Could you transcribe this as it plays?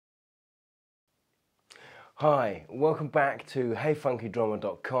Hi, welcome back to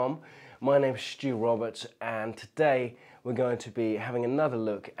HeyFunkyDrummer.com. My name is Stu Roberts and today we're going to be having another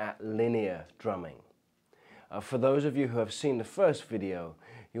look at linear drumming. For those of you who have seen the first video,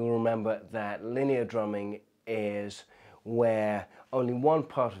 you'll remember that linear drumming is where only one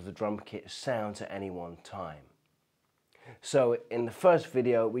part of the drum kit sounds at any one time. So in the first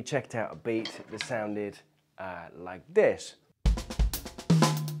video we checked out a beat that sounded like this.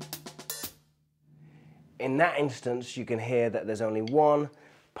 In that instance, you can hear that there's only one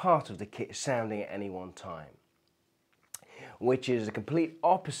part of the kit sounding at any one time, which is the complete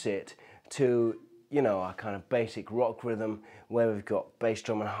opposite to, our kind of basic rock rhythm where we've got bass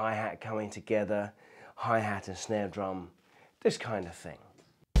drum and hi-hat coming together, hi-hat and snare drum, this kind of thing.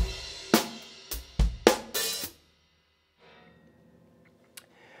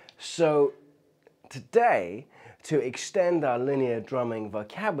 So today, to extend our linear drumming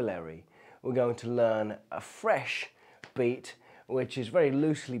vocabulary, we're going to learn a fresh beat which is very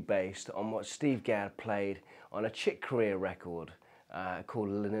loosely based on what Steve Gadd played on a Chick Corea record called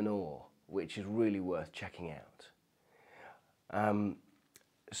Lenore, which is really worth checking out.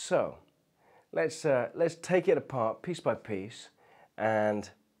 So let's take it apart piece by piece, and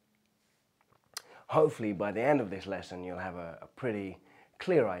hopefully by the end of this lesson you'll have a pretty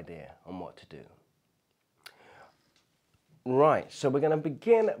clear idea on what to do. Right, so we're going to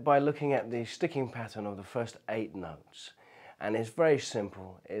begin by looking at the sticking pattern of the first 8 notes. And it's very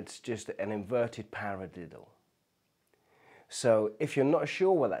simple, it's just an inverted paradiddle. So if you're not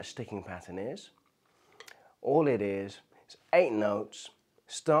sure what that sticking pattern is, all it is 8 notes,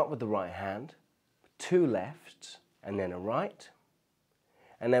 start with the right hand, 2 lefts, and then a right.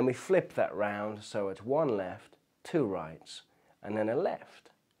 And then we flip that round, so it's 1 left, 2 rights, and then a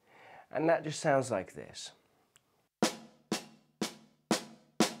left. And that just sounds like this.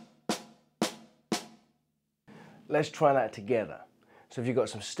 Let's try that together. So if you've got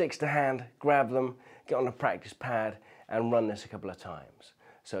some sticks to hand, grab them, get on a practice pad and run this a couple of times.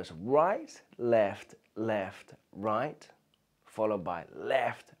 So it's right, left, left, right, followed by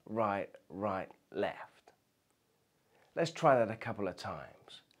left, right, right, left. Let's try that a couple of times.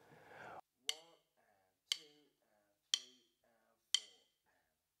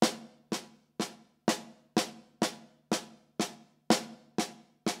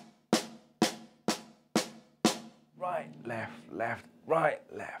 Right, left, left, right,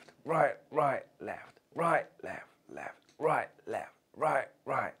 left, right, right, left, right, left, left, right, left, right,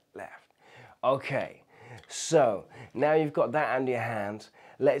 right, left. Okay, so now you've got that under your hands,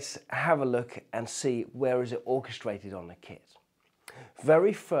 let's have a look and see where is it orchestrated on the kit.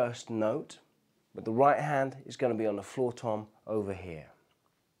 Very first note, with the right hand is going to be on the floor tom over here.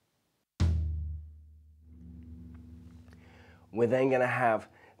 We're then going to have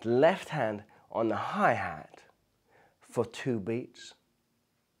the left hand on the hi-hat for 2 beats,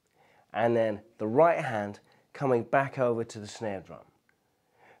 and then the right hand coming back over to the snare drum.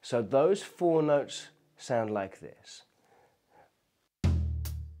 So those 4 notes sound like this.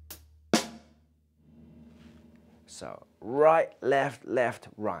 So right, left, left,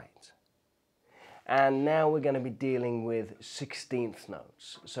 right. And now we're going to be dealing with 16th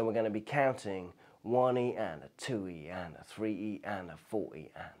notes. So we're going to be counting 1E and a 2E and a 3E and a 4E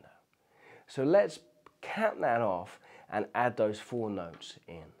and a. So let's count that off and add those 4 notes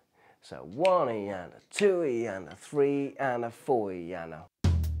in. So 1E and a 2E and a 3 and a 4E and a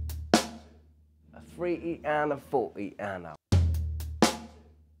 3E and a 4E and a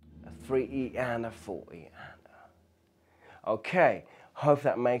 3E and a 4E and a. Okay, hope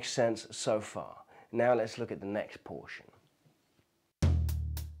that makes sense so far. Now let's look at the next portion.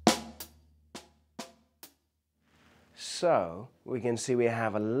 So we can see we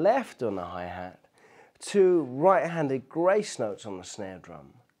have a left on the hi-hat, 2 right-handed grace notes on the snare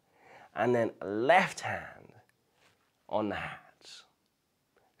drum, and then a left hand on the hats.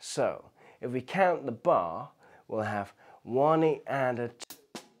 So if we count the bar, we'll have 1E and a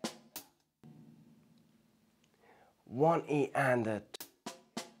 1E and a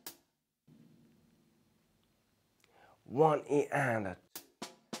 1E and a.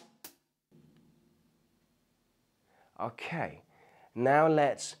 Okay, now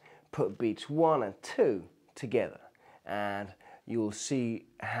let's put beats 1 and 2 together, and you'll see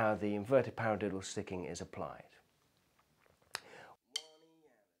how the inverted paradiddle sticking is applied.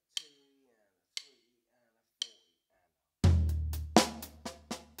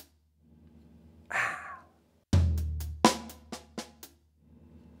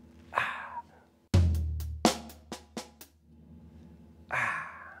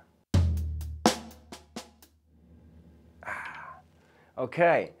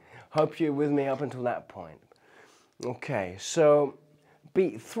 Okay, hope you're with me up until that point. Okay, so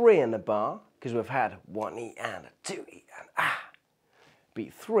beat 3 in the bar, because we've had 1E and a 2E and ah.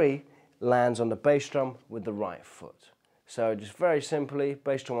 Beat 3 lands on the bass drum with the right foot. So just very simply,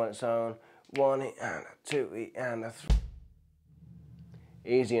 bass drum on its own, 1E and a 2E and a 3.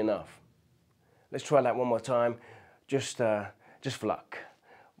 Easy enough. Let's try that one more time, just for luck.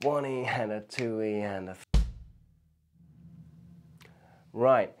 1E and a 2E and a 3.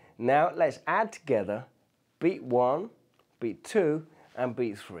 Right, now let's add together beat 1, beat 2, and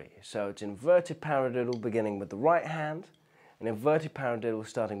beat 3. So it's inverted paradiddle beginning with the right hand, an inverted paradiddle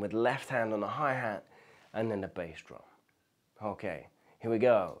starting with left hand on the hi-hat, and then the bass drum. Okay, here we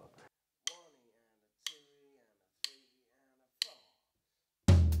go.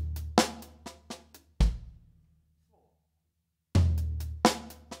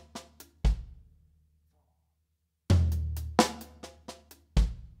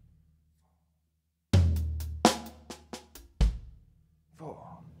 4.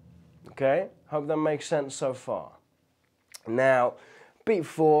 Okay, hope that makes sense so far. Now, beat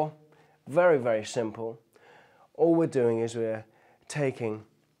 4, very, very simple. All we're doing is we're taking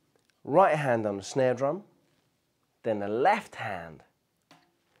right hand on the snare drum, then the left hand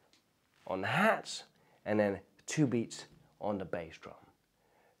on the hats, and then 2 beats on the bass drum.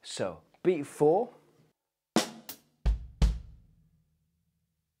 So, beat 4.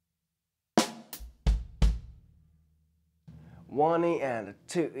 One E and a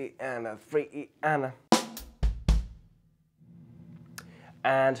 2E and a 3E and a.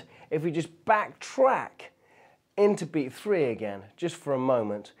 And if we just backtrack into beat 3 again, just for a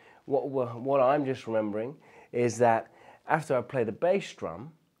moment, what I'm just remembering is that after I play the bass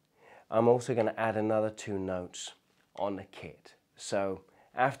drum, I'm also going to add another 2 notes on the kit. So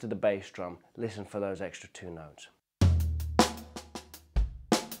after the bass drum, listen for those extra 2 notes.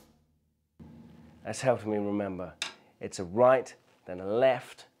 That's helping me remember. It's a right, then a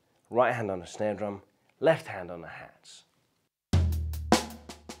left, right hand on the snare drum, left hand on the hats.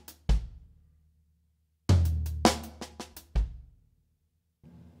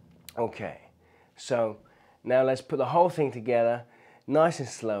 Okay, so now let's put the whole thing together nice and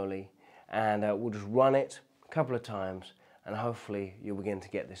slowly, and we'll just run it a couple of times, and hopefully you'll begin to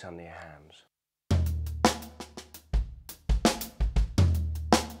get this under your hands.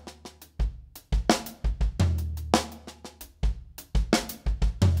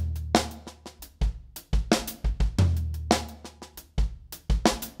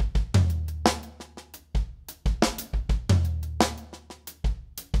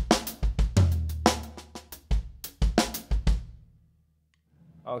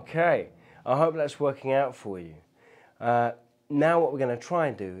 Okay, I hope that's working out for you. Now what we're going to try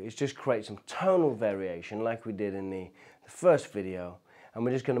and do is just create some tonal variation like we did in the first video, and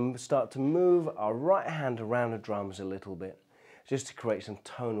we're just going to start to move our right hand around the drums a little bit just to create some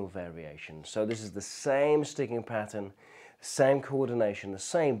tonal variation. So this is the same sticking pattern, same coordination, the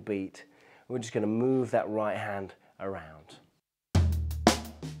same beat. We're just going to move that right hand around.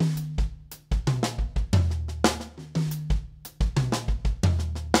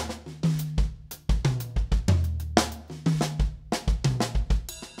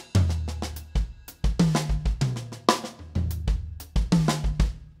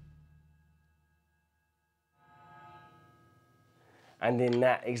 And in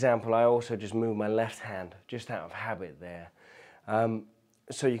that example, I also just moved my left hand, just out of habit there.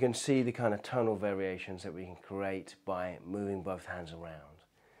 So you can see the kind of tonal variations that we can create by moving both hands around.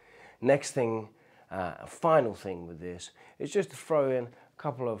 Next thing, final thing with this, is just to throw in a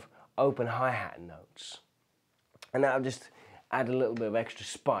couple of open hi-hat notes. And that'll just add a little bit of extra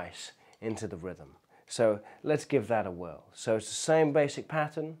spice into the rhythm. So let's give that a whirl. So it's the same basic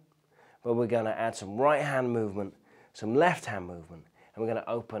pattern, but we're going to add some right hand movement, some left hand movement, and we're going to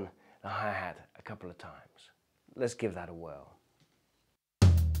open the hi-hat a couple of times. Let's give that a whirl.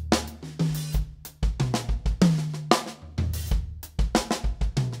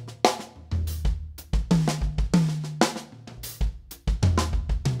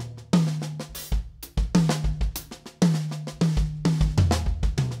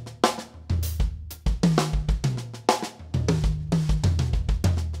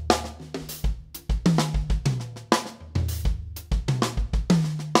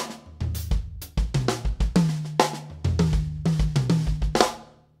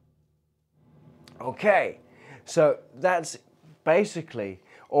 Okay, so that's basically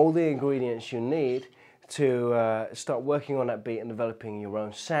all the ingredients you need to start working on that beat and developing your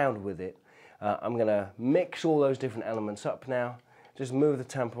own sound with it. I'm going to mix all those different elements up now, just move the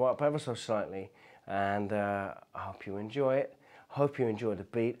tempo up ever so slightly, and I hope you enjoy it. Hope you enjoy the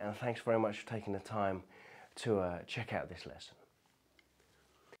beat, and thanks very much for taking the time to check out this lesson.